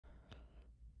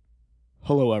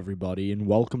Hello everybody and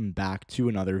welcome back to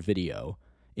another video.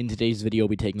 In today's video, we'll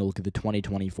be taking a look at the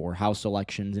 2024 House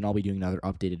elections, and I'll be doing another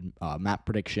updated map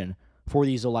prediction for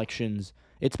these elections.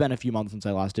 It's been a few months since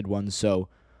I last did one, so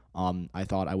I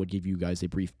thought I would give you guys a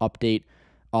brief update.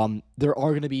 There are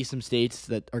going to be some states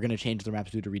that are going to change their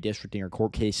maps due to redistricting or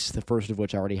court cases, the first of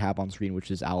which I already have on screen, which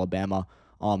is Alabama.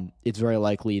 It's very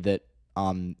likely that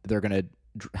they're going to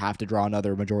have to draw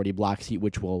another majority black seat,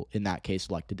 which will, in that case,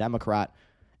 elect a Democrat.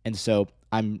 And so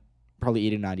I'm probably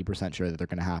 80 to 90% sure that they're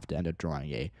going to have to end up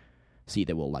drawing a seat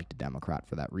that will elect a Democrat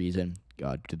for that reason,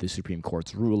 due to the Supreme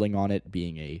Court's ruling on it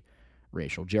being a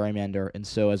racial gerrymander. And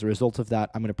so as a result of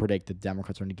that, I'm going to predict that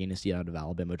Democrats are going to gain a seat out of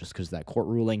Alabama just because of that court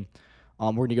ruling.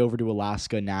 We're going to go over to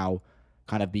Alaska now,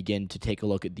 kind of begin to take a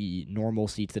look at the normal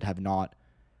seats that have not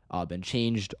been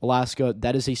changed. Alaska,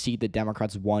 that is a seat that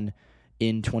Democrats won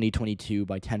in 2022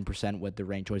 by 10% with the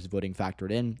ranked choice voting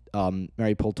factored in.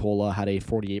 Mary Peltola had a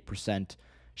 48%.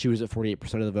 She was at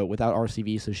 48% of the vote without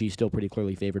RCV, so she's still pretty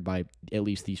clearly favored by at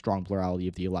least the strong plurality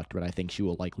of the electorate. I think she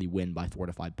will likely win by 4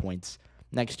 to 5 points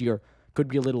next year. Could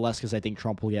be a little less because I think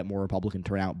Trump will get more Republican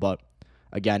turnout, but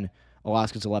again,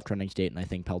 Alaska's a left-trending state, and I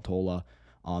think Peltola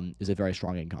is a very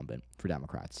strong incumbent for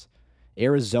Democrats.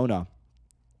 Arizona,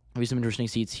 we have some interesting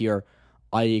seats here.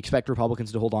 I expect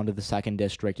Republicans to hold on to the 2nd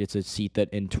district. It's a seat that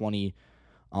in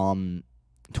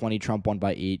 2020 Trump won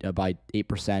by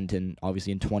 8%, and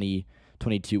obviously in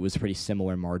 2022 it was a pretty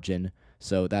similar margin.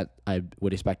 So that I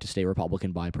would expect to stay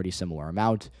Republican by a pretty similar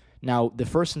amount. Now, the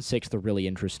 1st and 6th are really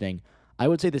interesting. I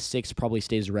would say the 6th probably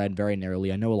stays red very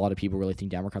narrowly. I know a lot of people really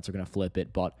think Democrats are going to flip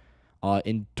it, but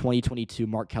in 2022,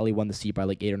 Mark Kelly won the seat by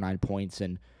like 8 or 9 points,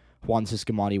 and Juan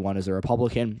Ciscomani won as a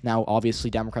Republican. Now, obviously,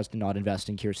 Democrats did not invest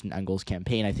in Kirsten Engel's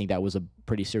campaign. I think that was a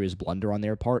pretty serious blunder on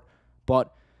their part.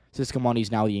 But Ciscomani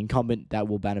is now the incumbent. That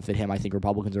will benefit him. I think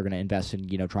Republicans are going to invest in,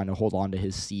 trying to hold on to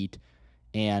his seat.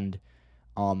 And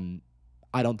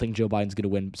I don't think Joe Biden's going to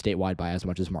win statewide by as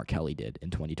much as Mark Kelly did in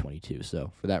 2022.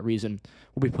 So for that reason,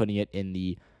 we'll be putting it in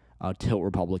the tilt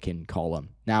Republican column.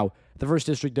 Now, the 1st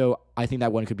district, though, I think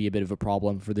that one could be a bit of a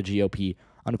problem for the GOP.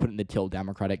 I'm going to put it in the tilt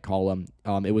Democratic column.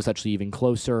 It was actually even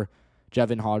closer.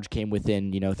 Jevin Hodge came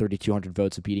within, 3,200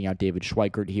 votes of beating out David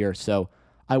Schweikert here. So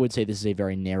I would say this is a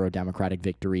very narrow Democratic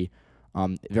victory.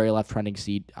 Very left-trending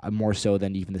seat, more so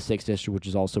than even the 6th district, which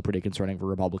is also pretty concerning for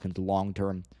Republicans long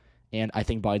term. And I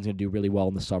think Biden's going to do really well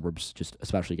in the suburbs, just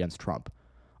especially against Trump.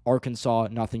 Arkansas,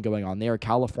 nothing going on there.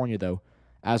 California, though,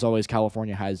 as always,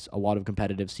 California has a lot of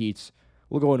competitive seats.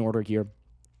 We'll go in order here.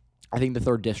 I think the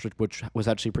 3rd district, which was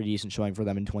actually pretty decent showing for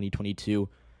them in 2022,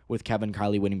 with Kevin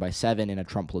Kiley winning by 7 in a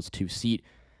Trump +2 seat.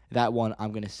 That one,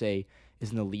 I'm going to say, is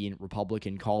in the lean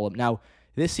Republican column. Now,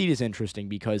 this seat is interesting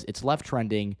because it's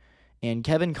left-trending, and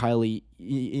Kevin Kiley,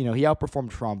 he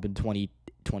outperformed Trump in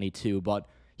 2022, but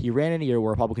he ran in a year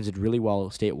where Republicans did really well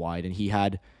statewide, and he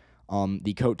had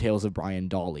the coattails of Brian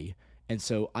Dahle. And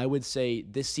so I would say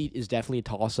this seat is definitely a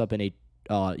toss-up in a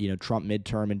Trump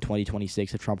midterm in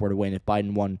 2026 if Trump were to win. If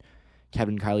Biden won,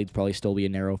 Kevin Kiley would probably still be a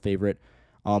narrow favorite.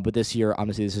 But this year, I'm going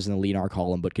to say this isn't a lean R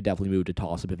column, but could definitely move to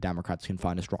toss-up if Democrats can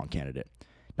find a strong candidate.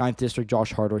 9th district,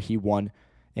 Josh Harder, he won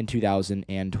in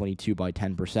 2022 by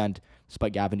 10%.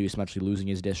 Despite Gavin Newsom actually losing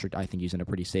his district, I think he's in a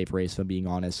pretty safe race, if I'm being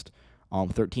honest.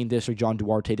 13th district, John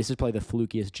Duarte. This is probably the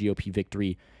flukiest GOP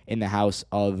victory in the House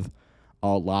of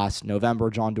last November.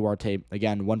 John Duarte,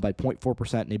 again, won by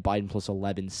 0.4% in a Biden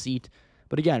 +11 seat.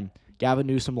 But again, Gavin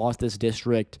Newsom lost this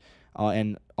district,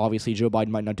 and obviously Joe Biden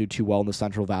might not do too well in the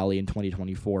Central Valley in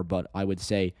 2024, but I would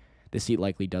say the seat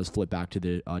likely does flip back to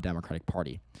the Democratic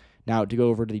Party. Now, to go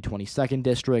over to the 22nd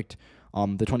district,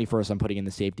 the 21st I'm putting in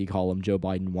the safety column. Joe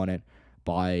Biden won it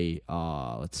by,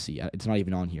 let's see, it's not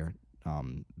even on here.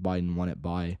 Biden won it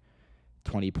by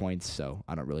 20 points, so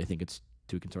I don't really think it's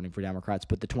too concerning for Democrats.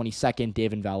 But the 22nd,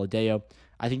 David Valadao,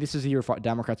 I think this is the year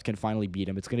Democrats can finally beat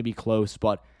him. It's going to be close,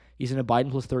 but he's in a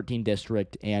Biden +13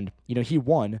 district, and, he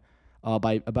won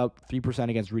by about 3%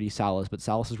 against Rudy Salas, but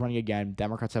Salas is running again.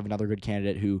 Democrats have another good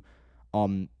candidate who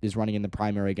is running in the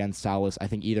primary against Salas. I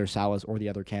think either Salas or the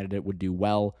other candidate would do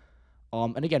well.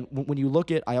 And again, when you look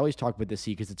at, I always talk about this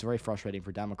seat because it's very frustrating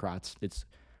for Democrats. It's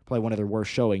probably one of their worst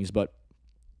showings, but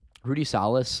Rudy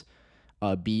Salas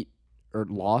beat or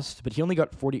lost, but he only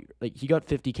got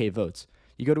 50K votes.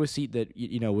 You go to a seat that,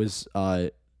 was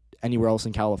anywhere else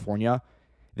in California.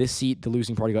 This seat, the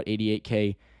losing party got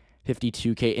 88K,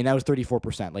 52K, and that was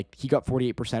 34%. Like, he got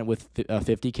 48% with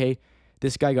 50K.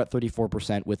 This guy got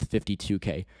 34% with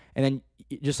 52K. And then,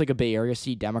 just like a Bay Area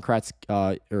seat, Democrats,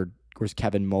 or of course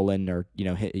Kevin Mullen, or,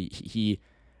 he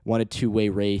won a two-way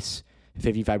race,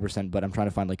 55%, but I'm trying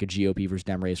to find like a GOP versus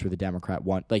Dem race where the Democrat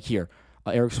won. Like here,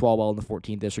 Eric Swalwell in the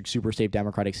 14th district, super safe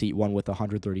Democratic seat, won with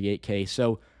 138K.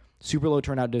 So super low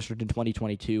turnout district in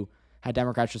 2022. Had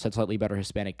Democrats just had slightly better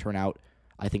Hispanic turnout,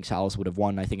 I think Salas would have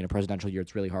won. I think in a presidential year,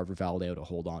 it's really hard for Valadao to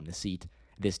hold on the seat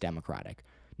this Democratic.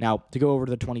 Now, to go over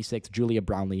to the 26th, Julia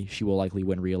Brownlee, she will likely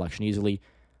win re-election easily.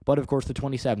 But, of course, the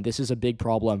 27th, this is a big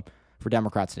problem for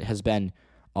Democrats. It has been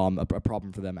a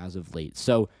problem for them as of late.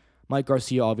 So, Mike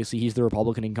Garcia, obviously, he's the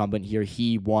Republican incumbent here.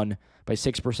 He won by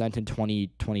 6% in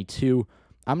 2022.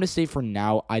 I'm going to say for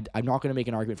now, I'm not going to make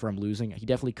an argument for him losing. He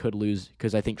definitely could lose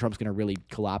because I think Trump's going to really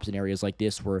collapse in areas like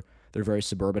this where they're very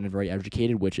suburban and very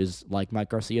educated, which is like Mike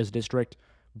Garcia's district.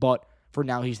 But for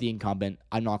now, he's the incumbent.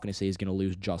 I'm not going to say he's going to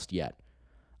lose just yet.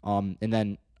 And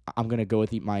then I'm going to go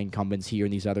with my incumbents here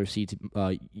in these other seats.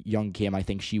 Young Kim, I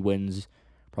think she wins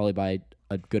probably by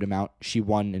a good amount. She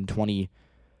won in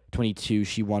 2022.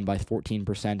 She won by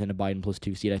 14% in a Biden plus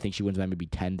 2 seat. I think she wins by maybe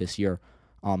 10 this year.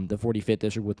 The 45th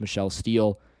district with Michelle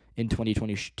Steele. In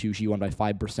 2022, she won by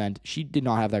 5%. She did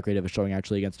not have that great of a showing,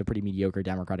 actually, against a pretty mediocre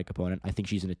Democratic opponent. I think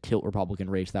she's in a tilt Republican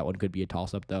race. That one could be a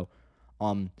toss-up, though.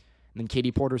 And then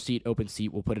Katie Porter's seat, open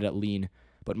seat, we'll put it at lean.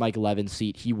 But Mike Levin's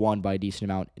seat, he won by a decent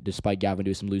amount, despite Gavin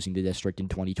Newsom losing the district in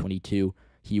 2022.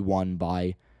 He won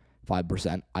by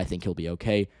 5%. I think he'll be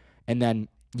okay. And then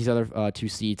these other 2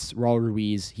 seats, Raul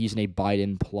Ruiz, he's in a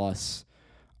Biden plus...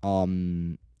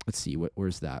 let's see,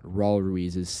 where's that? Raul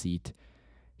Ruiz's seat.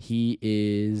 He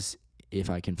is, if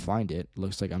I can find it,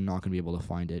 looks like I'm not going to be able to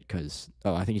find it because,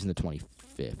 I think he's in the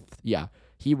 25th. Yeah,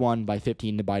 he won by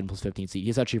 15 to Biden plus 15 seat.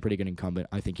 He's actually a pretty good incumbent.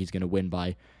 I think he's going to win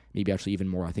by maybe actually even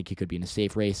more. I think he could be in a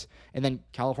safe race. And then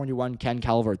California 1, Ken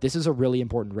Calvert. This is a really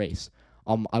important race.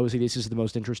 I would say this is the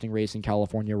most interesting race in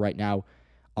California right now.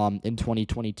 In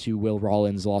 2022, Will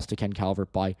Rollins lost to Ken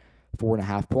Calvert by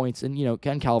 4.5 points. And,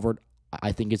 Ken Calvert,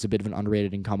 I think, is a bit of an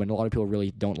underrated incumbent. A lot of people really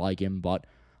don't like him, but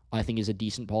I think he's a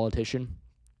decent politician.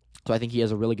 So I think he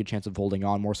has a really good chance of holding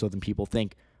on, more so than people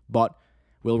think. But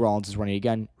Will Rollins is running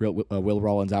again. Will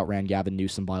Rollins outran Gavin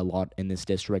Newsom by a lot in this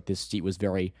district. This seat was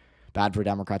very bad for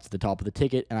Democrats at the top of the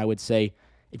ticket. And I would say,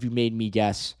 if you made me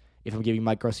guess, if I'm giving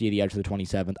Mike Garcia the edge to the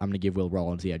 27th, I'm going to give Will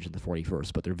Rollins the edge in the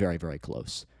 41st. But they're very, very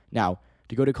close. Now,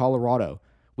 to go to Colorado,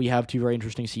 we have 2 very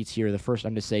interesting seats here. The first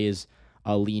I'm going to say is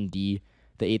Lean D.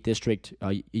 The 8th district,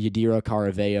 Yadira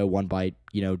Caraveo won by,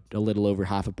 a little over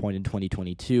half a point in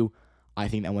 2022. I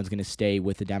think that one's going to stay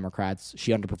with the Democrats.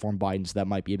 She underperformed Biden, so that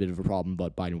might be a bit of a problem,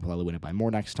 but Biden will probably win it by more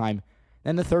next time.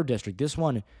 Then the 3rd district, this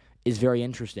one is very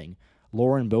interesting.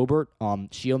 Lauren Boebert,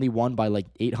 she only won by like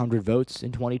 800 votes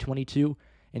in 2022,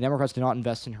 and Democrats did not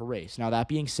invest in her race. Now, that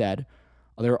being said,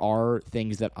 there are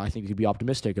things that I think you could be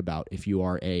optimistic about if you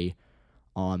are a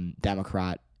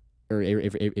Democrat or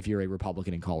if you're a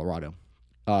Republican in Colorado.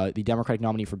 The Democratic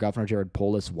nominee for governor, Jared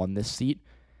Polis, won this seat.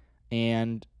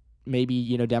 And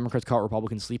maybe, Democrats caught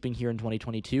Republicans sleeping here in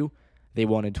 2022. They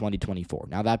won in 2024.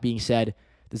 Now, that being said,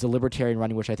 there's a libertarian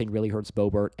running, which I think really hurts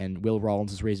Boebert, and Will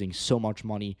Rollins is raising so much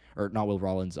money. Or not Will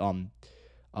Rollins,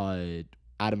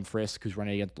 Adam Frisk, who's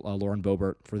running against Lauren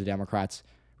Boebert for the Democrats,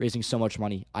 raising so much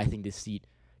money. I think this seat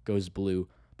goes blue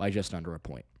by just under a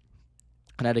point.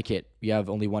 Connecticut, we have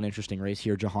only one interesting race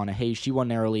here. Johanna Hayes, she won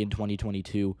narrowly in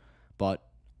 2022, but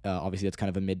obviously, that's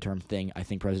kind of a midterm thing. I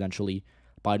think presidentially,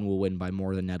 Biden will win by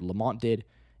more than Ned Lamont did,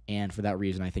 and for that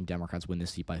reason, I think Democrats win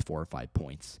this seat by 4 or 5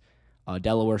 points.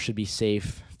 Delaware should be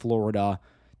safe. Florida,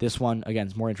 this one, again,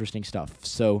 is more interesting stuff.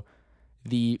 So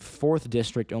the 4th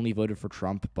district only voted for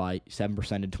Trump by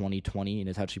 7% in 2020, and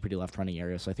it's actually a pretty left-running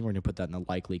area, so I think we're going to put that in the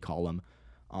likely column.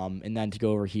 And then to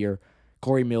go over here,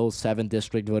 Corey Mills, 7th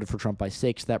district, voted for Trump by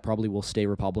 6. That probably will stay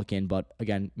Republican, but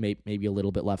again, maybe a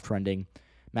little bit left-trending.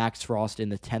 Max Frost in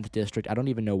the 10th district. I don't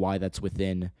even know why that's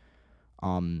within,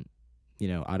 I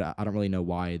don't really know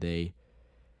why they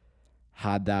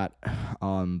had that,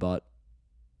 but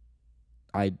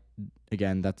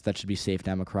that should be safe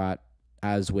Democrat,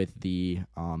 as with the,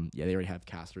 they already have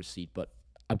Castor's seat, but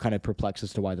I'm kind of perplexed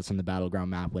as to why that's on the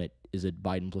battleground map when it is a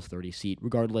Biden plus 30 seat.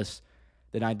 Regardless,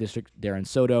 the 9th district, Darren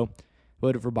Soto,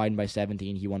 voted for Biden by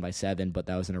 17. He won by 7, but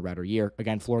that was in a redder year.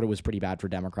 Again, Florida was pretty bad for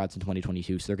Democrats in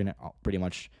 2022, so they're going to pretty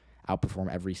much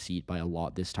outperform every seat by a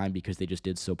lot this time because they just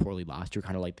did so poorly last year,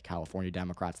 kind of like the California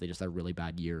Democrats. They just had a really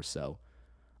bad year, so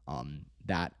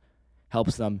that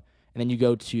helps them. And then you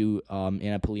go to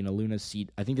Anna Paulina Luna's seat.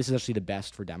 I think this is actually the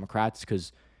best for Democrats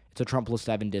because it's a Trump plus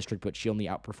 7 district, but she only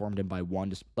outperformed him by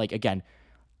 1. Just again,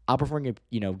 outperforming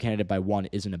a candidate by 1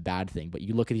 isn't a bad thing, but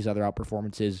you look at these other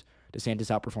outperformances. DeSantis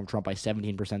outperformed Trump by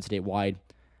 17% statewide,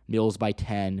 Mills by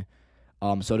 10,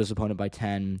 Soto's opponent by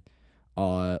 10,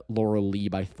 Laura Lee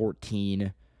by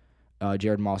 14,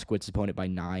 Jared Moskowitz's opponent by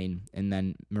 9, and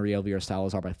then Maria Elvira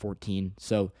Salazar by 14.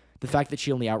 So The fact that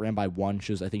she only outran by one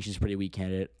shows I think she's a pretty weak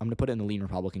candidate. I'm going to put it in the lean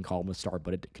Republican column to start,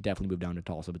 but it could definitely move down to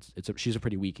Tulsa. But she's a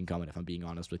pretty weak incumbent, if I'm being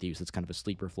honest with you. So it's kind of a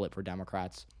sleeper flip for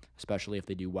Democrats, especially if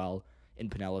they do well in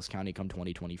Pinellas County come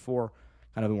 2024.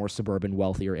 Kind of a more suburban,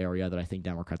 wealthier area that I think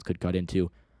Democrats could cut into.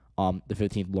 The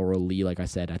 15th, Laura Lee, like I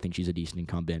said, I think she's a decent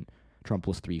incumbent. Trump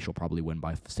plus 3, she'll probably win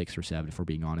by 6 or 7, if we're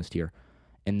being honest here.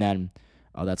 And then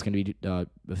that's going to be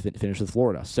finished with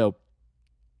Florida. So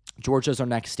Georgia's our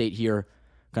next state here.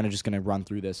 Kind of just going to run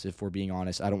through this, if we're being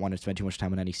honest. I don't want to spend too much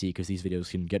time on any seat because these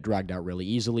videos can get dragged out really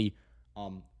easily.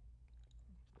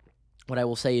 What I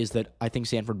will say is that I think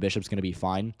Sanford Bishop's going to be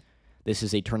fine. This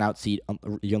is a turnout seat.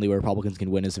 The only way Republicans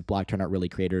can win is if black turnout really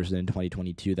craters. And in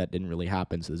 2022, that didn't really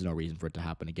happen, so there's no reason for it to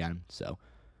happen again. So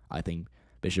I think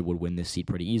Bishop would win this seat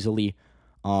pretty easily.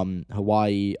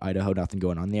 Hawaii, Idaho, nothing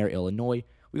going on there. Illinois,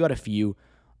 we got a few.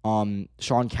 Sean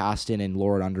Casten and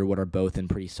Lauren Underwood are both in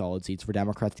pretty solid seats for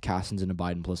Democrats. Casten's in a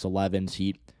Biden plus 11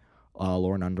 seat.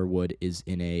 Lauren Underwood is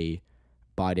in a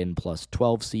Biden plus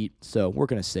 12 seat. So we're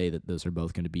going to say that those are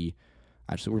both going to be,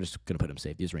 actually, we're just going to put them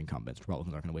safe. These are incumbents.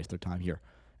 Republicans aren't going to waste their time here.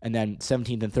 And then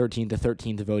 17th and 13th. The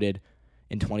 13th voted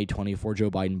in 2020 for Joe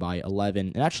Biden by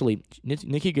 11. And actually,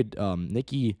 Nikki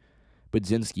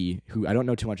Budzinski, who I don't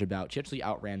know too much about, she actually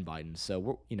outran Biden.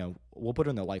 So we'll put her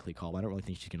in the likely column. I don't really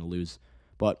think she's going to lose.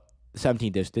 But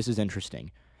 17th, this is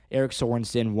interesting. Eric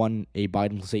Sorensen won a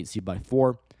Biden plus 8 seat by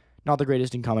 4. Not the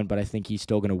greatest incumbent, but I think he's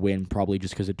still going to win, probably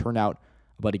just because of turnout.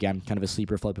 But again, kind of a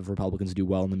sleeper flip if Republicans do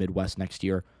well in the Midwest next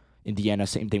year. Indiana,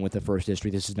 same thing with the 1st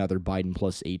District. This is another Biden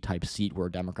plus 8 type seat where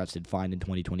Democrats did fine in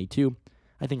 2022.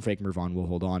 I think Frank Mervon will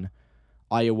hold on.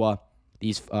 Iowa,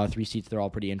 these 3 seats, they're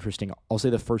all pretty interesting. I'll say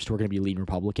the first 2 are going to be lean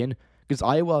Republican because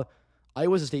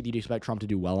Iowa's a state that you'd expect Trump to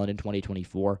do well in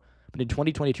 2024. But in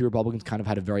 2022, Republicans kind of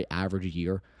had a very average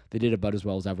year. They did about as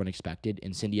well as everyone expected,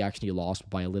 and Cindy actually lost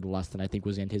by a little less than I think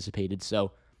was anticipated.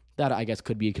 So that, I guess,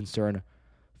 could be a concern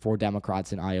for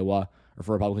Democrats in Iowa, or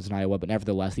for Republicans in Iowa. But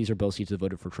nevertheless, these are both seats that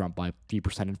voted for Trump by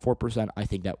 3% and 4%. I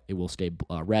think that it will stay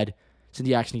red.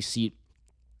 Cindy Axne's seat,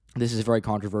 this is a very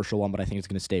controversial one, but I think it's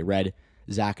going to stay red.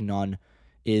 Zach Nunn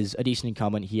is a decent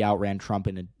incumbent. He outran Trump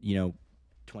in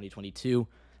 2022.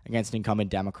 Against an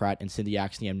incumbent Democrat, and Cindy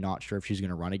Axne, I'm not sure if she's going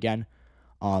to run again.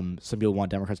 Some people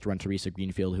want Democrats to run Teresa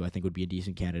Greenfield, who I think would be a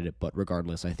decent candidate, but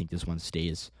regardless, I think this one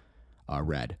stays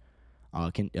red.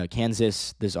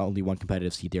 Kansas, there's only one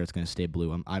competitive seat there. It's going to stay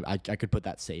blue. I could put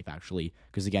that safe, actually,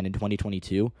 because, again, in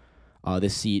 2022,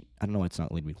 this seat, I don't know why it's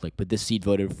not letting me click, but this seat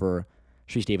voted for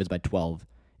Sharice Davids by 12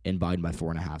 and Biden by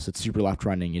 4.5. So it's super left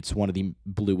trending. It's one of the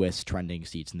bluest trending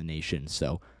seats in the nation,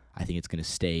 so I think it's going to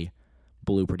stay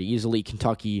blue pretty easily.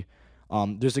 Kentucky,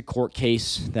 there's a court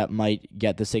case that might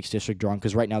get the 6th district drawn,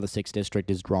 because right now the 6th district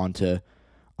is drawn to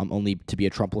only to be a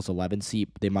Trump plus 11 seat.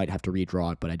 They might have to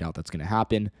redraw it, but I doubt that's going to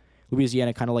happen.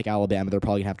 Louisiana, kind of like Alabama, they're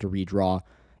probably going to have to redraw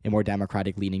a more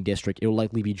Democratic-leaning district. It will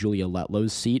likely be Julia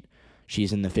Letlow's seat.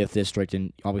 She's in the 5th district,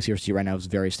 and obviously her seat right now is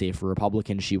very safe for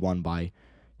Republicans. She won by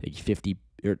 50.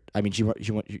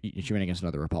 She ran against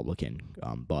another Republican,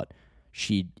 but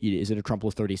she is in a Trump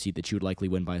plus 30 seat that she would likely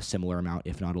win by a similar amount,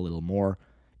 if not a little more,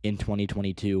 in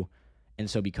 2022. And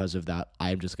so because of that,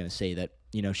 I'm just going to say that,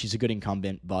 she's a good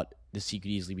incumbent, but the seat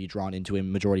could easily be drawn into a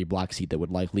majority black seat that would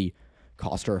likely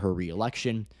cost her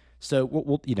re-election. So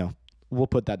we'll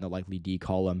put that in the likely D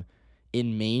column.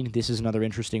 In Maine, this is another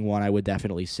interesting one. I would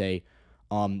definitely say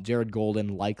Jared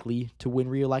Golden likely to win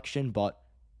re-election, but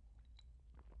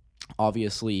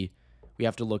obviously we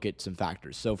have to look at some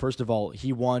factors. So first of all,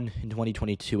 he won in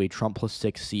 2022 a Trump plus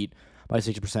 6 seat by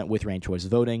 6% with ranked choice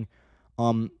voting.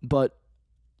 But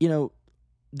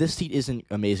this seat isn't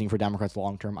amazing for Democrats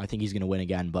long term. I think he's going to win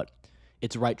again, but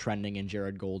it's right trending, and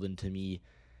Jared Golden to me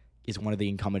is one of the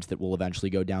incumbents that will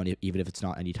eventually go down, even if it's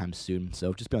not anytime soon.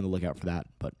 So just be on the lookout for that,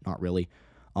 but not really.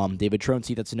 David Trone's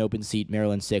seat, that's an open seat,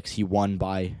 Maryland 6. He won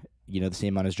by the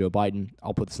same amount as Joe Biden.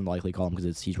 I'll put this in the likely column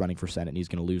because he's running for Senate and he's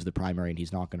going to lose the primary and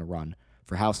he's not going to run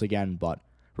for House again. But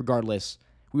regardless,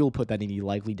 we will put that in the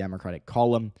likely Democratic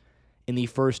column. In the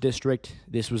 1st district,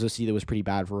 this was a seat that was pretty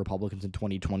bad for Republicans in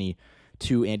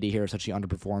 2022. Andy Harris actually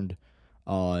underperformed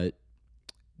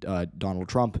Donald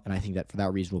Trump, and I think that for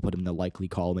that reason we'll put him in the likely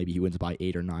column. Maybe he wins by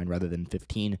 8 or 9 rather than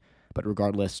 15. But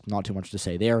regardless, not too much to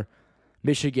say there.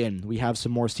 Michigan, we have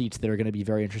some more seats that are going to be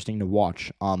very interesting to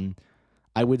watch.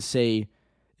 I would say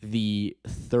the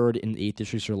 3rd and 8th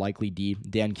districts are likely D.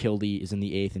 Dan Kildee is in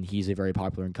the 8th, and he's a very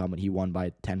popular incumbent. He won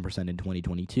by 10% in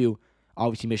 2022.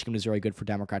 Obviously, Michigan is very good for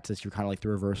Democrats this year, kind of like the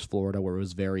reverse Florida, where it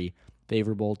was very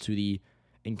favorable to the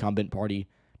incumbent party.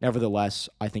 Nevertheless,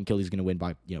 I think Kildee's going to win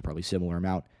by probably similar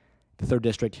amount. The 3rd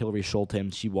district, Hillary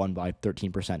Schulten, she won by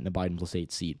 13% in a Biden plus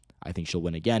 8 seat. I think she'll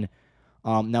win again.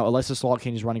 Now, Alyssa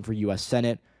Slotkin is running for U.S.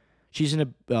 Senate. She's in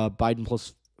a Biden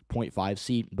plus 0.5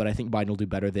 seat, but I think Biden will do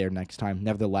better there next time.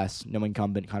 Nevertheless, no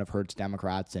incumbent kind of hurts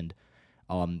Democrats, and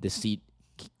this seat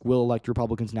will elect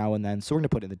Republicans now and then. So we're going to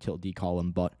put it in the tilt D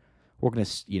column, but we're going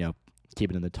to, keep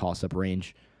it in the toss-up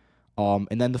range.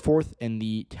 And then the 4th and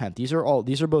the 10th.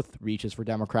 These are both reaches for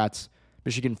Democrats.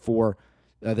 Michigan 4.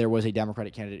 There was a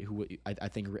Democratic candidate who I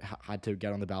think had to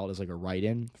get on the ballot as like a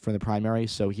write-in for the primary,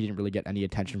 so he didn't really get any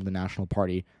attention from the National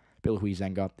Party. Bill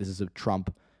Huizenga. This is a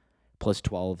Trump plus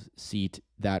 12 seat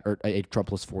or a Trump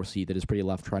plus 4 seat that is pretty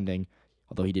left trending.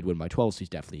 Although he did win by 12, so he's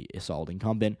definitely a solid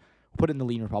incumbent. We'll put it in the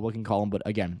lean Republican column, but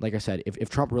again, like I said, if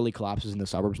Trump really collapses in the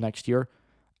suburbs next year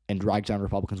and drags down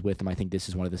Republicans with him, I think this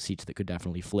is one of the seats that could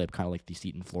definitely flip, kind of like the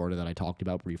seat in Florida that I talked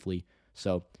about briefly.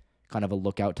 So kind of a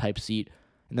lookout type seat.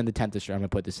 And then the 10th district, I'm going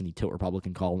to put this in the tilt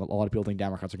Republican column. A lot of people think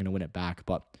Democrats are going to win it back,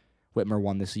 but Whitmer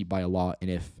won this seat by a lot, and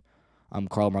if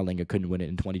Carl Marlinga couldn't win it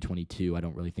in 2022, I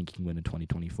don't really think he can win in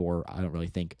 2024. I don't really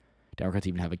think Democrats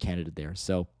even have a candidate there.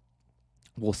 So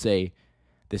we'll say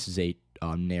this is a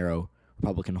narrow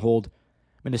Republican hold.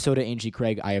 Minnesota, Angie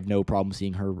Craig, I have no problem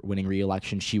seeing her winning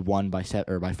re-election. She won by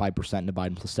 5% in a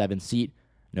Biden plus 7 seat.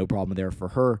 No problem there for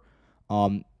her.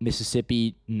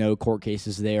 Mississippi, no court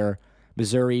cases there.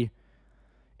 Missouri,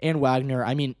 Ann Wagner,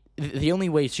 I mean, the only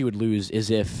way she would lose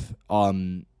is if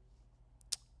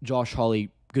Josh Hawley,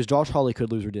 because Josh Hawley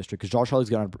could lose her district, because Josh Hawley's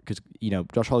going to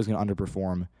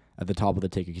underperform at the top of the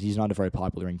ticket because he's not a very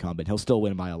popular incumbent. He'll still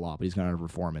win by a lot, but he's going to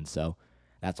underperform, and so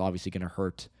that's obviously going to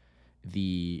hurt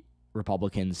the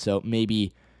Republicans. So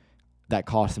maybe that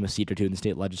costs them a seat or two in the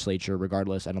state legislature.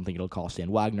 Regardless, I don't think it'll cost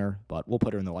Ann Wagner, but we'll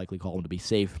put her in the likely column to be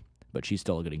safe, but she's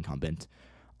still a good incumbent.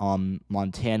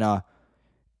 Montana,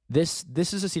 This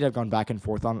is a seat I've gone back and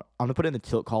forth on. I'm going to put it in the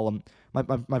tilt column.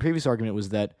 My previous argument was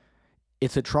that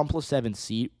it's a Trump plus 7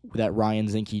 seat that Ryan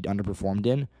Zinke underperformed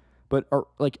in. But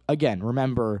again,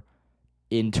 remember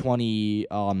in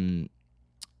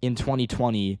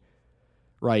 2020,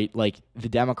 right? Like the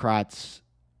Democrats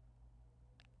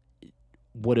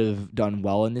would have done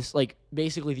well in this. Like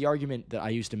basically, the argument that I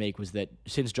used to make was that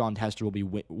since John Tester will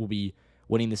be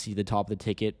winning the seat at the top of the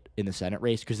ticket in the Senate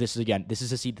race, because this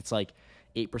is a seat that's like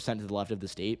 8% to the left of the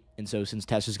state, and so since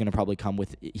Tester's going to probably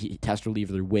Tester will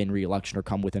either win re-election or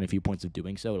come within a few points of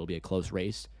doing so, it'll be a close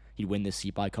race. He'd win this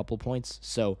seat by a couple points.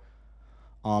 So,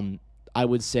 I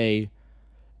would say,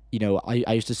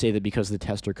 I used to say that because of the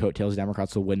Tester coattails,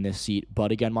 Democrats will win this seat.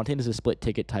 But again, Montana's a split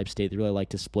ticket type state. They really like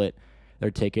to split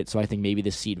their ticket, so I think maybe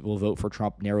this seat will vote for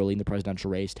Trump narrowly in the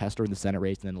presidential race, Tester in the Senate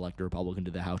race, and then elect a Republican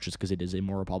to the House just because it is a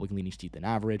more Republican-leaning seat than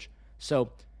average. So,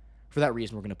 for that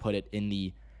reason, we're going to put it in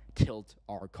the tilt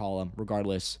R column.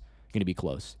 Regardless, going to be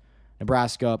close.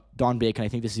 Nebraska, Don Bacon, I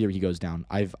think this is where he goes down.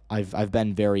 I've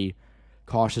been very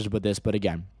cautious about this, but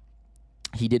again,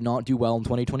 he did not do well in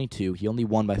 2022. He only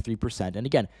won by 3%. And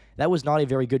again, that was not a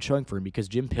very good showing for him because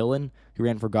Jim Pillen, who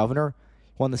ran for governor,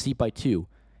 won the seat by 2.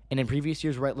 And in previous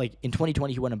years, right, like in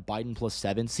 2020, he won a Biden plus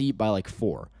 7 seat by like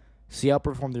 4. So he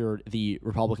outperformed the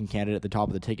Republican candidate at the top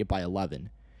of the ticket by 11.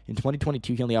 In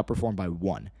 2022, he only outperformed by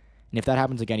 1. And if that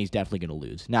happens again, he's definitely going to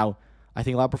lose. Now, I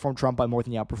think he'll outperform Trump by more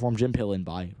than he outperformed Jim Pillen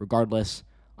by. Regardless,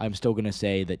 I'm still going to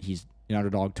say that he's an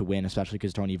underdog to win, especially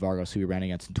because Tony Vargas, who he ran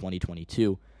against in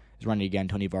 2022, is running again.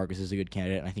 Tony Vargas is a good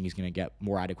candidate, and I think he's going to get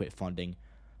more adequate funding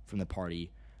from the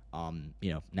party,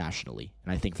 nationally.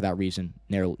 And I think for that reason,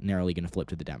 narrowly going to flip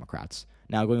to the Democrats.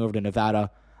 Now, going over to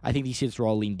Nevada, I think these seats are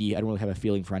all lean D. I don't really have a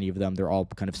feeling for any of them. They're all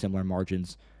kind of similar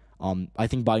margins. I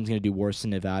think Biden's going to do worse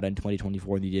in Nevada in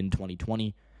 2024 than he did in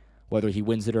 2020. Whether he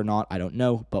wins it or not, I don't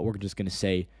know, but we're just going to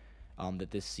say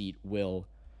that this seat will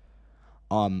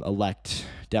elect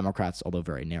Democrats, although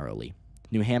very narrowly.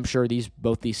 New Hampshire,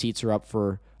 both these seats are up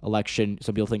for election.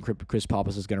 Some people think Chris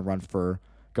Pappas is going to run for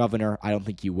governor. I don't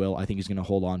think he will. I think he's going to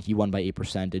hold on. He won by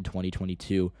 8% in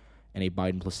 2022 in a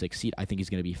Biden plus 6 seat. I think he's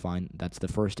going to be fine. That's the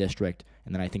first district.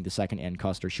 And then I think the second, Ann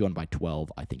Custer, she won by 12.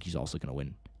 I think she's also going to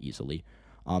win easily.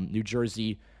 New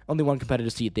Jersey, only one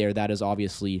competitive seat there. That is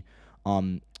obviously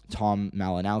Tom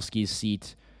Malinowski's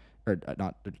seat, or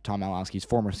not Tom Malinowski's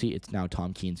former seat. It's now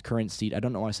Tom Keene's current seat. I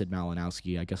don't know why I said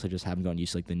Malinowski. I guess I just haven't gotten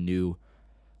used to like the new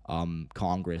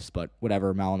Congress, but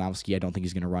whatever. Malinowski, I don't think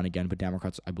he's going to run again, but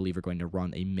Democrats, I believe, are going to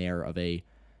run a mayor of a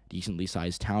decently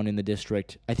sized town in the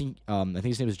district. I think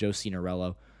his name is Joe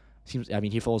Cianarello.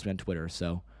 He follows me on Twitter,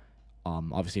 so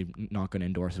obviously not going to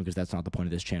endorse him because that's not the point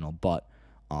of this channel, but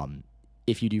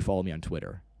if you do follow me on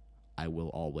Twitter, I will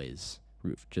always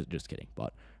root. Just kidding.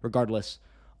 But regardless,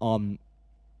 Tom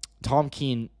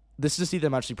Keene, this is a seat that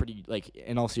I'm actually pretty, like,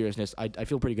 in all seriousness, I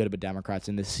feel pretty good about Democrats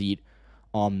in this seat.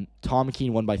 Tom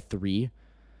Keene won by 3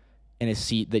 in a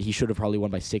seat that he should have probably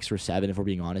won by 6 or 7, if we're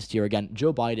being honest here. Again,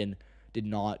 Joe Biden did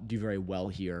not do very well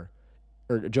here.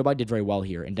 Or Joe Biden did very well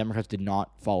here, and Democrats did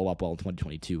not follow up well in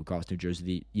 2022 across New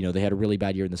Jersey. They had a really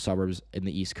bad year in the suburbs in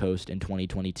the East Coast in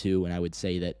 2022, and I would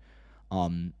say that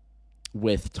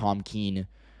with Tom Keene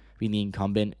being the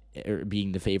incumbent, or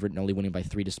being the favorite and only winning by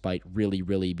 3 despite really,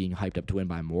 really being hyped up to win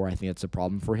by more, I think that's a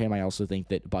problem for him. I also think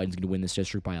that Biden's going to win this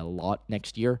district by a lot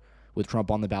next year. With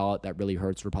Trump on the ballot, that really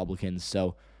hurts Republicans.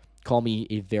 So call me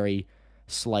a very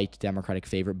slight Democratic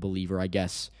favorite believer, I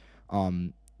guess.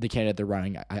 The candidate they're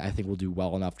running, I think will do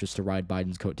well enough just to ride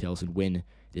Biden's coattails and win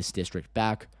this district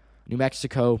back. New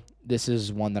Mexico, this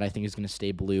is one that I think is going to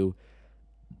stay blue.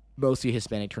 Mostly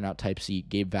Hispanic turnout type seat.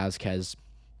 Gabe Vasquez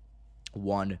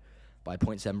won by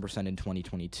 0.7% in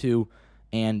 2022.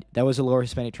 And that was a lower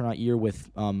Hispanic turnout year with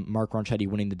Mark Ronchetti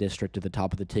winning the district at the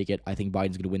top of the ticket. I think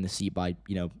Biden's going to win the seat by,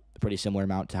 a pretty similar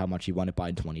amount to how much he won it by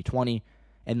in 2020.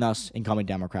 And thus, incumbent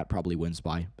Democrat probably wins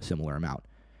by a similar amount.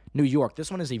 New York, this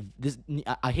one is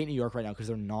I hate New York right now because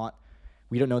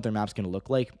we don't know what their map's going to look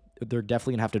like. They're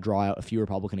definitely going to have to draw out a few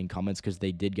Republican incumbents because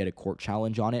they did get a court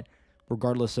challenge on it.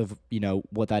 Regardless of,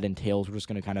 what that entails, we're just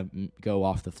going to kind of go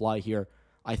off the fly here.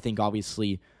 I think,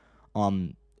 obviously,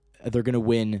 they're going to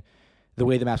win. The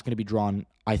way the map's going to be drawn,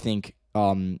 I think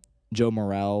Joe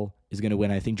Morrell is going to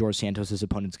win. I think George Santos'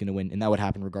 opponent's going to win, and that would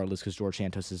happen regardless because George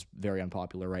Santos is very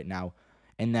unpopular right now.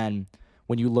 And then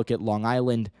when you look at Long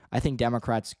Island, I think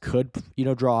Democrats could,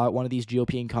 draw out one of these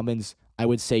GOP incumbents. I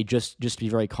would say just be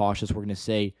very cautious. We're going to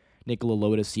say Nicola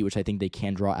Loda's seat, which I think they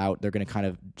can draw out. They're going to kind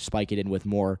of spike it in with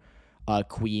more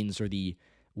Queens or the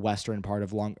western part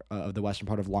of Long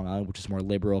Island, which is more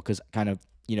liberal because kind of,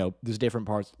 there's different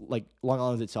parts. Like Long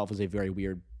Island itself is a very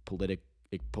weird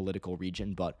political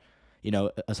region, but,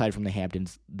 aside from the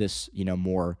Hamptons, this,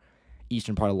 more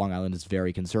eastern part of Long Island is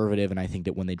very conservative, and I think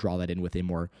that when they draw that in with a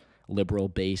more liberal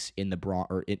base in the Bronx,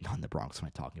 or not in the Bronx, what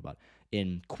am I talking about?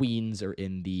 In Queens or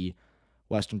in the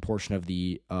western portion of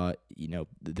the,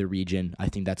 the region, I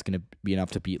think that's going to be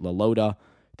enough to beat La Lota.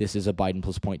 This is a Biden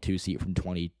plus 0.2 seat from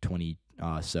 2020,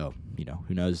 so,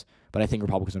 who knows? But I think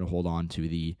Republicans are going to hold on to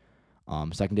the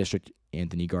second district.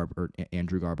 Andrew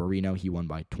Garbarino, he won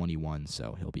by 21,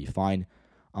 so he'll be fine.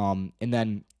 And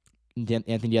then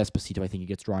Anthony Esposito, I think he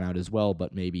gets drawn out as well,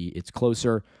 but maybe it's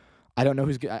closer. I don't know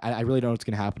I really don't know what's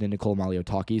going to happen in Nicole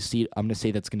Maliotaki's seat. I'm going to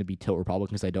say that's going to be tilt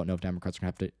Republican because I don't know if Democrats are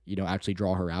going to have to, actually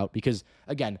draw her out. Because,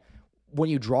 again, when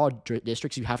you draw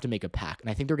districts, you have to make a pack. And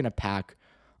I think they're going to pack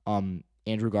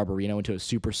Andrew Garbarino into a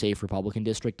super safe Republican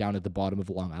district down at the bottom of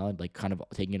Long Island, like kind of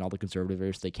taking in all the conservative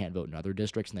areas so they can't vote in other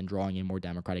districts, and then drawing in more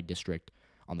Democratic district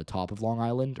on the top of Long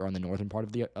Island or on the northern part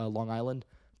of the Long Island.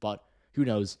 But who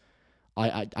knows?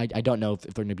 I don't know if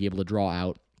they're going to be able to draw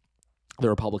out the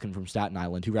Republican from Staten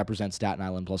Island, who represents Staten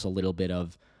Island plus a little bit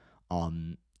of,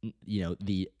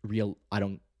 the real.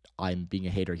 I'm being a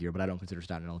hater here, but I don't consider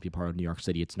Staten Island to be part of New York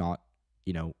City. It's not,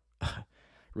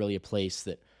 really a place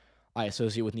that I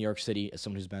associate with New York City. As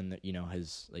someone who's been,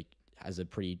 has a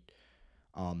pretty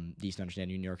decent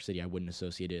understanding of New York City, I wouldn't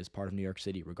associate it as part of New York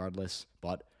City, regardless.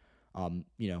 But,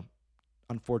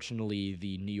 unfortunately,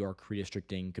 the New York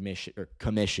Redistricting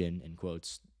Commission in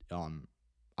quotes,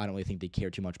 I don't really think they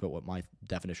care too much about what my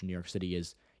definition of New York City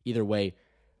is. Either way,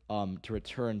 to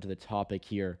return to the topic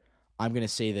here, I'm going to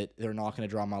say that they're not going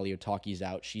to draw Maliotakis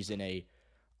out. She's in a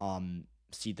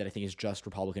seat that I think is just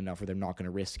Republican enough where they're not going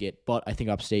to risk it. But I think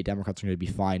upstate Democrats are going to be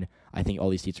fine. I think all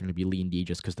these seats are going to be lean D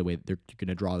just because the way they're going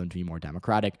to draw them to be more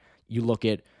Democratic. You look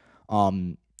at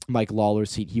Mike Lawler's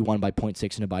seat. He won by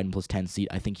 0.6 in a Biden plus 10 seat.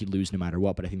 I think he'd lose no matter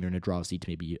what, but I think they're going to draw a seat to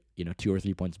maybe 2 or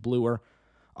 3 points bluer.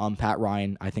 Pat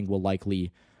Ryan, I think, will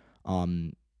likely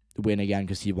win again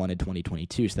because he won in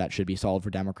 2022, so that should be solid for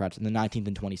Democrats. And the 19th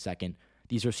and 22nd,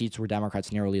 these are seats where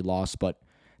Democrats narrowly lost, but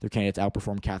their candidates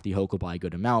outperformed Kathy Hochul by a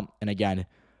good amount. And again,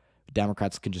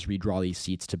 Democrats can just redraw these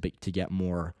seats to get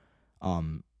more,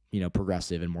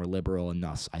 progressive and more liberal, and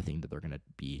thus I think that they're going to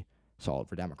be solid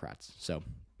for Democrats. So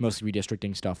mostly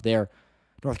redistricting stuff there.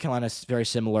 North Carolina is very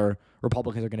similar.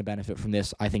 Republicans are going to benefit from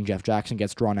this. I think Jeff Jackson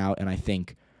gets drawn out, and I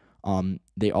think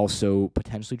they also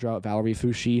potentially draw out Valerie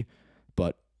Foushee,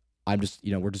 but I'm just,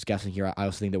 we're just guessing here. I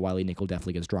also think that Wiley Nickel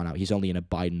definitely gets drawn out. He's only in a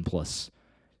Biden plus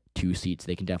 2 seats.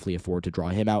 They can definitely afford to draw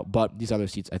him out, but these other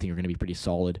seats I think are going to be pretty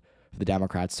solid for the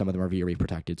Democrats. Some of them are VRE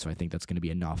protected, so I think that's going to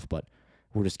be enough, but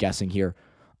we're just guessing here.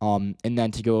 And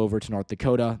then to go over to North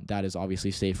Dakota, that is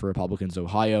obviously safe for Republicans.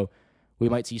 Ohio, we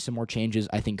might see some more changes.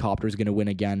 I think Copter is going to win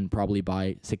again, probably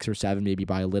by 6 or 7, maybe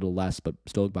by a little less, but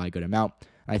still by a good amount.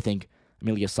 I think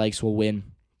Amelia Sykes will win.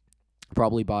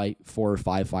 probably by 4 or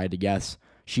 5, if I had to guess.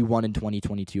 She won in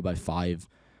 2022 by 5,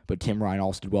 but Tim Ryan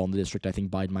also did well in the district. I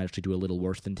think Biden might actually do a little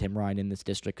worse than Tim Ryan in this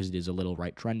district because it is a little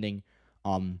right trending.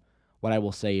 What I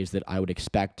will say is that I would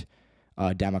expect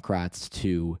Democrats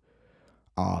to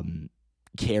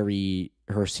carry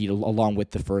her seat along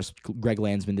with the first Greg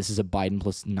Landsman. This is a Biden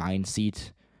plus 9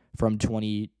 seat from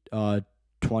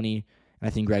 2020. And I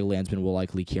think Greg Landsman will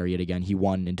likely carry it again. He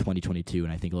won in 2022,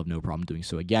 and I think he'll have no problem doing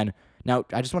so again. Now,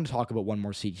 I just want to talk about one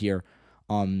more seat here.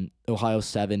 Ohio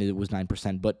 7, it was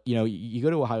 9%. But, you go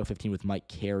to Ohio 15 with Mike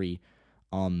Carey.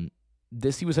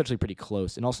 This seat was actually pretty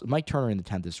close. And also, Mike Turner in the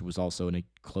 10th district was also in a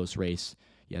close race.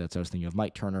 Yeah, that's what I was thinking of.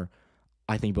 Mike Turner.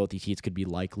 I think both these seats could be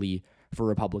likely for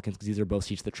Republicans because these are both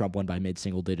seats that Trump won by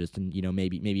mid-single digits. And,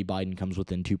 maybe Biden comes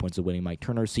within 2 points of winning Mike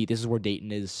Turner's seat. This is where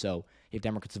Dayton is. So if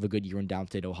Democrats have a good year in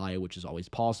downstate Ohio, which is always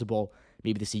possible,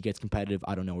 maybe the seat gets competitive.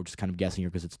 I don't know. We're just kind of guessing here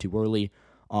because it's too early.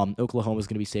 Oklahoma is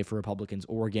going to be safe for Republicans.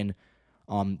 Oregon,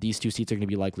 these 2 seats are going to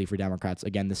be likely for Democrats.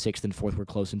 Again, the 6th and 4th were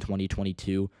close in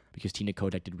 2022 because Tina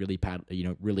Kotek did really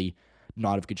really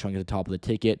not have a good chunk at the top of the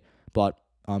ticket. But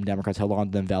Democrats held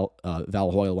on to them.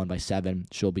 Val Hoyle won by 7.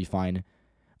 She'll be fine.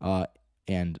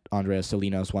 And Andrea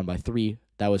Salinas won by 3.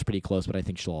 That was pretty close, but I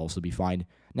think she'll also be fine.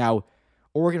 Now,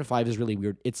 Oregon 5 is really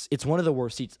weird. It's one of the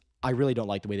worst seats. I really don't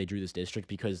like the way they drew this district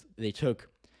because they took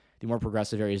the more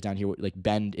progressive areas down here. Like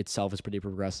Bend itself is pretty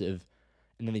progressive,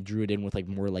 and then they drew it in with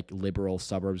more liberal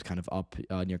suburbs kind of up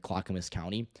near Clackamas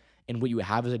County. And what you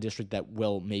have is a district that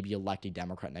will maybe elect a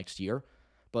Democrat next year.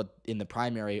 But in the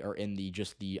primary or in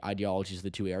the ideologies of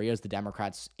the 2 areas, the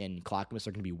Democrats in Clackamas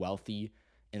are going to be wealthy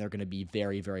and they're going to be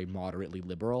very, very moderately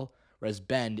liberal, whereas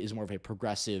Bend is more of a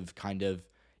progressive kind of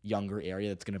younger area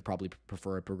that's going to probably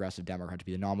prefer a progressive Democrat to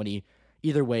be the nominee.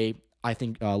 Either way, I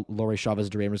think Lori Chavez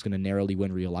DeRemer is going to narrowly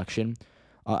win re-election.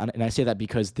 And I say that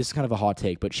because this is kind of a hot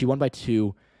take, but she won by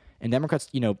 2, and Democrats,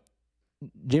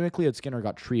 Jamie Cleod Skinner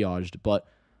got triaged, but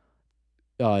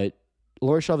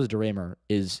Lori Chavez DeRemer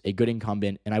is a good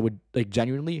incumbent, and I would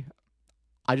genuinely,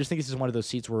 I just think this is one of those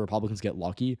seats where Republicans get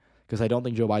lucky because I don't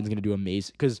think Joe Biden's going to do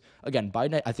amazing. Because again,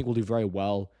 Biden I think will do very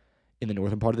well in the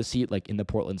northern part of the seat, like in the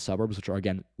Portland suburbs, which are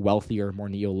again wealthier, more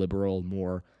neoliberal,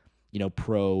 more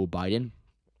pro Biden.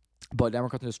 But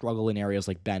Democrats are going to struggle in areas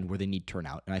like Bend where they need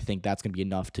turnout, and I think that's going to be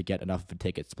enough to get enough of a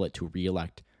ticket split to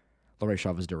reelect Lori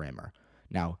Chavez DeRemer.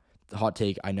 Now, the hot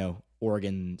take, I know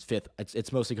Oregon's 5th.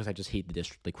 It's mostly because I just hate the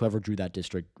district. Whoever drew that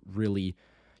district really,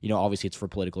 obviously it's for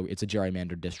political. It's a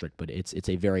gerrymandered district, but it's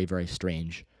a very, very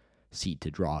strange seat to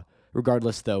draw.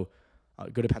 Regardless, though,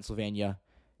 go to Pennsylvania.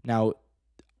 Now,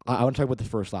 I want to talk about the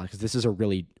first last because this is a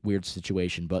really weird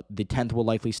situation. But the 10th will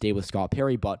likely stay with Scott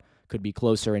Perry, but could be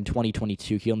closer. In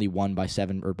 2022, he only won by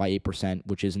 7 or by 8%,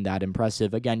 which isn't that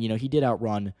impressive. Again, he did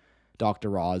outrun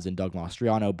Dr. Oz and Doug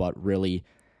Mastriano, but really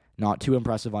not too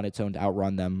impressive on its own to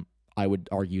outrun them. I would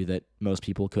argue that most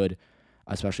people could,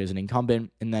 especially as an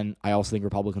incumbent. And then I also think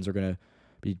Republicans are going to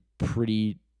be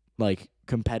pretty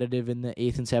competitive in the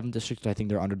 8th and 7th districts. I think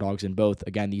they're underdogs in both.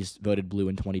 Again, these voted blue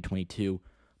in 2022,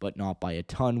 but not by a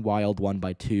ton. Wild won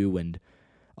by 2, and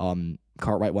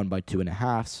Cartwright won by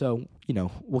 2.5. So,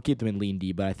 we'll keep them in lean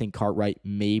D, but I think Cartwright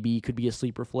maybe could be a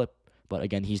sleeper flip. But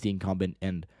again, he's the incumbent,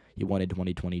 and he won in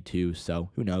 2022, so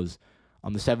who knows.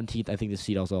 On the 17th, I think the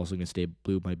seat is also going to stay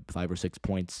blue by 5 or 6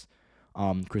 points.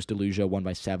 Chris DeLucia won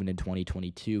by 7 in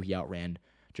 2022. He outran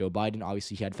Joe Biden.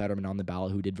 Obviously, he had Fetterman on the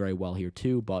ballot, who did very well here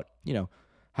too, but,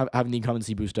 having the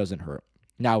incumbency boost doesn't hurt.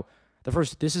 Now,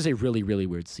 this is a really, really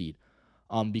weird seat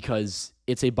because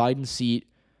it's a Biden seat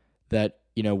that,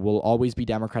 will always be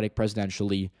Democratic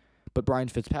presidentially, but Brian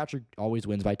Fitzpatrick always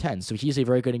wins by 10. So he's a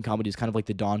very good incumbent. He's kind of like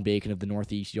the Don Bacon of the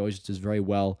Northeast. He always does very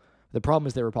well. The problem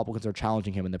is that Republicans are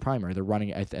challenging him in the primary. They're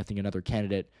running, I think, another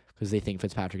candidate because they think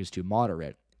Fitzpatrick is too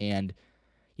moderate. And,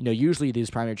 usually these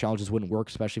primary challenges wouldn't work,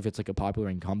 especially if it's a popular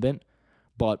incumbent.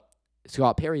 But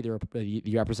Scott Perry,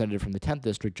 the representative from the 10th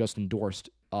district, just endorsed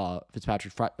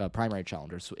Fitzpatrick's primary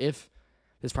challenger. So if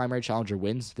this primary challenger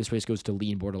wins, this race goes to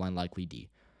lean, borderline, likely D.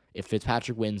 If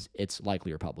Fitzpatrick wins, it's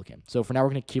likely Republican. So for now,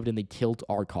 we're going to keep it in the tilt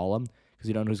R column because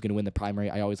we don't know who's going to win the primary.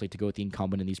 I always like to go with the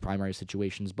incumbent in these primary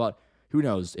situations, but who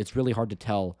knows? It's really hard to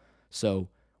tell. So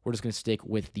we're just going to stick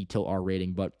with the tilt R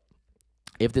rating. But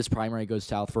if this primary goes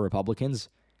south for Republicans,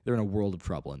 they're in a world of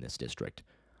trouble in this district.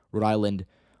 Rhode Island,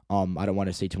 I don't want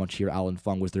to say too much here. Alan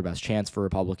Fung was their best chance for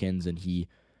Republicans, and he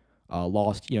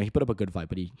lost. He put up a good fight,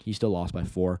 but he still lost by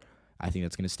 4. I think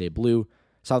that's going to stay blue.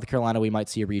 South Carolina, we might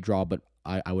see a redraw, but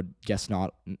I would guess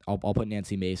not. I'll put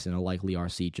Nancy Mace in a likely R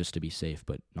seat just to be safe,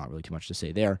 but not really too much to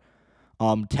say there.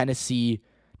 Tennessee,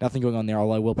 nothing going on there,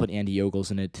 although I will put Andy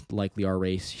Ogles in a likely R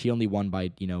race. He only won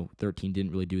by 13,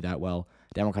 didn't really do that well.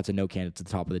 Democrats had no candidates at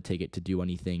the top of the ticket to do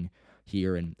anything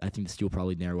here, and I think the seat will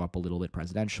probably narrow up a little bit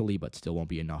presidentially, but still won't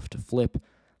be enough to flip.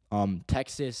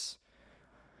 Texas,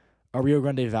 Rio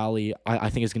Grande Valley, I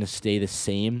think is going to stay the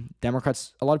same.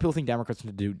 Democrats, a lot of people think Democrats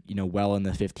are going to do well in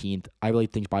the 15th. I really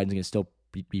think Biden's going to still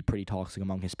be pretty toxic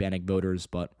among Hispanic voters,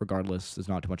 but regardless, there's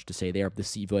not too much to say there. The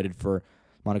seat voted for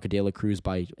Monica De La Cruz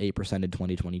by 8% in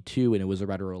 2022, and it was a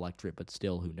red electorate, but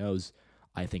still, who knows?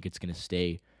 I think it's going to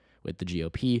stay with the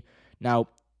GOP. Now,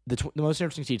 the most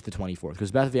interesting seat is the 24th,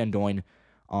 because Beth Van Doyne,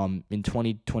 in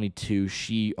 2022,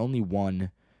 she only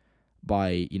won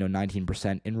by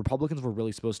 19%, and Republicans were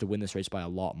really supposed to win this race by a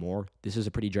lot more. This is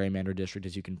a pretty gerrymandered district,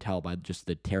 as you can tell by just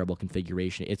the terrible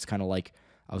configuration. It's kind of like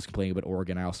I was complaining about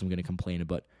Oregon. I also am going to complain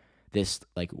about this.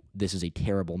 This is a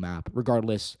terrible map.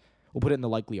 Regardless, we'll put it in the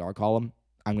likely R column.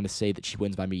 I'm going to say that she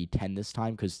wins by maybe 10 this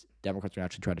time because Democrats are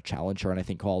actually trying to challenge her, and I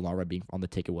think Colin being on the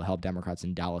ticket will help Democrats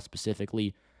in Dallas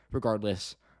specifically.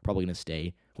 Regardless, probably going to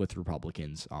stay with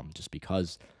Republicans just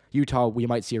because. Utah, we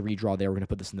might see a redraw there. We're going to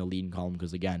put this in the lean column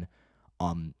because, again,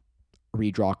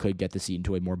 redraw could get the seat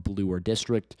into a more bluer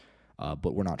district,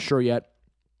 but we're not sure yet.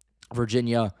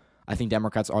 Virginia, I think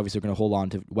Democrats obviously are going to hold on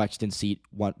to Wexton's seat.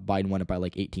 Biden won it by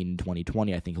 18 in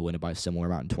 2020. I think he'll win it by a similar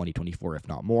amount in 2024, if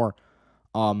not more.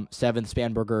 7th,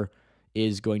 Spanberger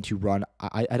is going to run.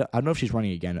 I don't know if she's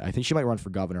running again. I think she might run for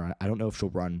governor. I don't know if she'll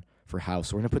run for House.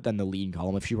 So we're going to put that in the lean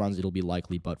column. If she runs, it'll be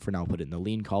likely, but for now, put it in the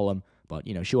lean column. But,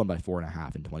 she won by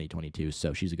 4.5 in 2022,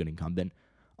 so she's a good incumbent.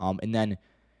 And then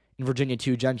in Virginia,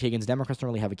 too, Jen Kagan's Democrats don't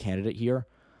really have a candidate here,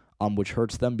 which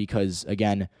hurts them because,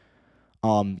 again,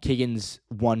 Kagan's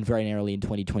won very narrowly in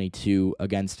 2022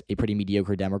 against a pretty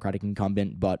mediocre Democratic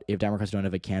incumbent, but if Democrats don't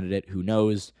have a candidate, who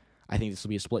knows? I think this will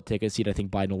be a split ticket seat. I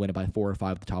think Biden will win it by 4 or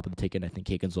 5 at the top of the ticket, and I think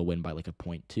Kagan's will win by a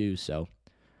 0.2, so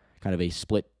kind of a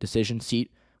split decision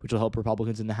seat, which will help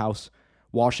Republicans in the House.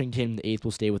 Washington, the 8th,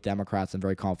 will stay with Democrats. I'm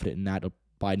very confident in that.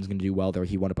 Biden's going to do well there.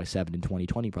 He won it by 7 in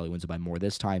 2020, probably wins it by more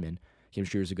this time, and Kim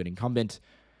Schreier is a good incumbent.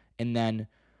 And then,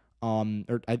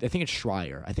 I think it's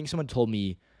Schreier. I think someone told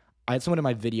me, I had someone in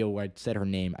my video where I said her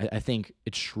name. I think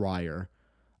it's Schreier.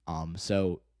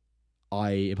 So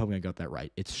I am hoping I got that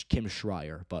right. It's Kim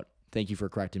Schreier, but thank you for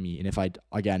correcting me. And if I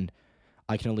can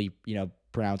only,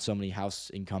 pronounce so many House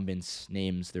incumbents'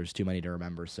 names. There's too many to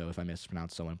remember. So if I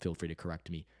mispronounce someone, feel free to correct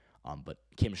me. But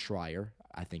Kim Schreier,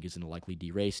 I think, is in a likely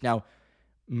D race. Now,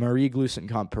 Marie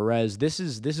Gluesenkamp-Perez, this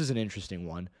is an interesting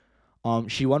one.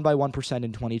 She won by 1%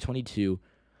 in 2022,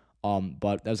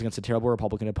 but that was against a terrible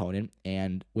Republican opponent.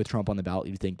 And with Trump on the ballot,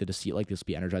 you'd think that a seat like this would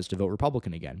be energized to vote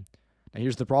Republican again. Now,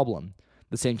 here's the problem.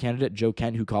 The same candidate, Joe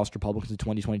Kent, who cost Republicans in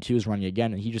 2022, is running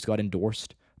again, and he just got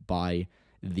endorsed by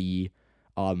the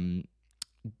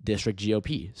district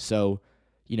GOP. So,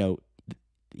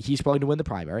 he's probably going to win the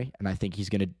primary, and I think he's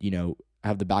going to,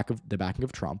 have the backing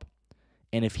of Trump.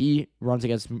 And if he runs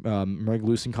against Marie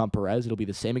Gluesenkamp-Perez, it'll be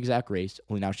the same exact race,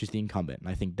 only now she's the incumbent. And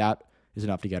I think that is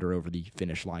enough to get her over the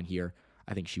finish line here.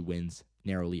 I think she wins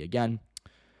narrowly again.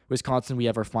 Wisconsin, we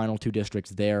have our final 2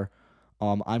 districts there.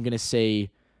 I'm going to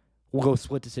say we'll go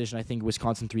split decision. I think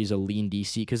Wisconsin 3 is a lean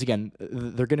DC because, again,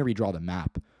 they're going to redraw the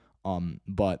map.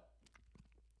 But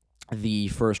the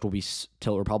first will be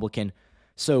still Republican.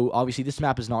 So, obviously, this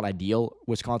map is not ideal.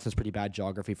 Wisconsin's pretty bad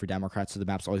geography for Democrats, so the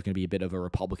map's always going to be a bit of a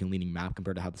Republican-leaning map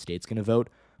compared to how the state's going to vote.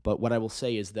 But what I will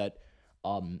say is that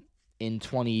in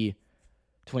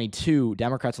 2022,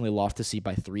 Democrats only lost the seat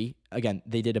by 3. Again,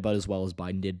 they did about as well as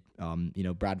Biden did.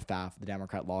 Brad Pfaff, the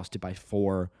Democrat, lost it by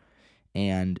 4,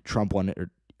 and Trump won it,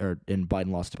 and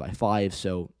Biden lost it by 5.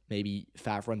 So maybe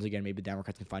Pfaff runs again. Maybe the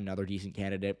Democrats can find another decent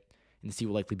candidate. And the seat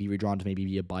will likely be redrawn to maybe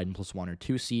be a Biden plus 1 or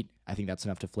 2 seat. I think that's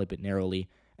enough to flip it narrowly.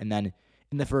 And then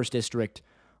in the 1st district,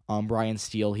 Brian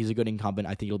Steele, he's a good incumbent.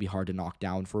 I think it'll be hard to knock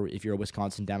down for if you're a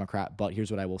Wisconsin Democrat. But here's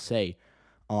what I will say.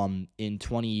 In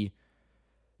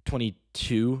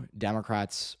 2022,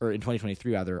 Democrats, or in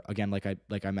 2023 rather, again, like I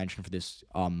mentioned for this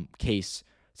case,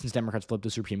 since Democrats flipped the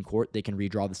Supreme Court, they can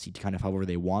redraw the seat to kind of however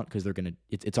they want because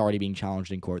it's already being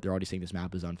challenged in court. They're already saying this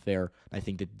map is unfair. I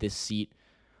think that this seat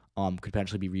could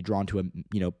potentially be redrawn to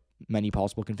many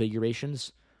possible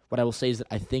configurations. What I will say is that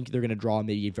I think they're going to draw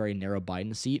maybe a very narrow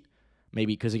Biden seat,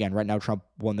 maybe because again right now Trump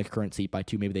won the current seat by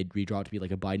 2. Maybe they'd redraw it to be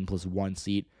like a Biden plus 1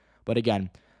 seat. But again,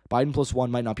 Biden plus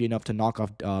 1 might not be enough to knock off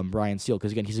Brian Steele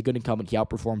because again he's a good incumbent. He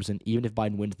outperforms, and even if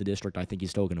Biden wins the district, I think he's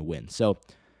still going to win. So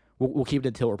we'll keep it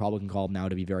until Republican call now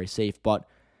to be very safe. But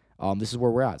this is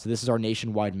where we're at. So this is our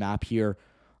nationwide map here.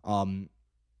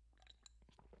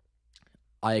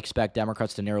 I expect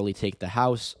Democrats to narrowly take the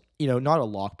House. Not a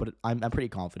lock, but I'm pretty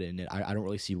confident in it. I don't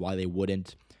really see why they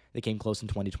wouldn't. They came close in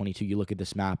 2022. You look at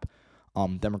this map.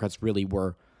 Democrats really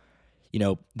were,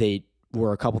 they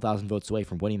were a couple thousand votes away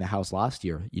from winning the House last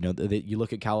year. You know, you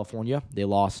look at California, they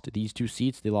lost these 2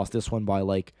 seats. They lost this one by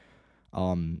like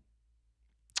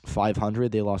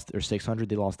 500. They lost, or 600.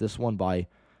 They lost this one by,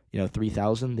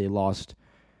 3,000. They lost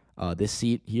this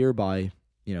seat here by,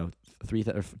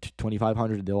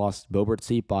 2,500. They lost Boebert's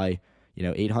seat by,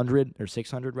 800 or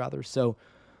 600 rather. So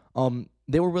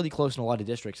they were really close in a lot of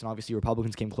districts, and obviously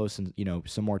Republicans came close in,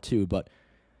 some more too. But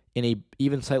in a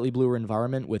even slightly bluer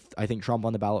environment with, I think, Trump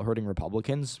on the ballot hurting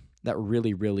Republicans, that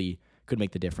really, really could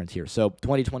make the difference here. So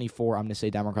 2024, I'm going to say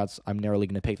Democrats, I'm narrowly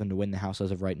going to pick them to win the House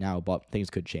as of right now, but things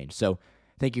could change. So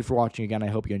thank you for watching again. I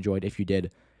hope you enjoyed. If you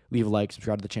did, leave a like,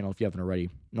 subscribe to the channel if you haven't already,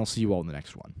 and I'll see you all in the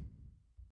next one.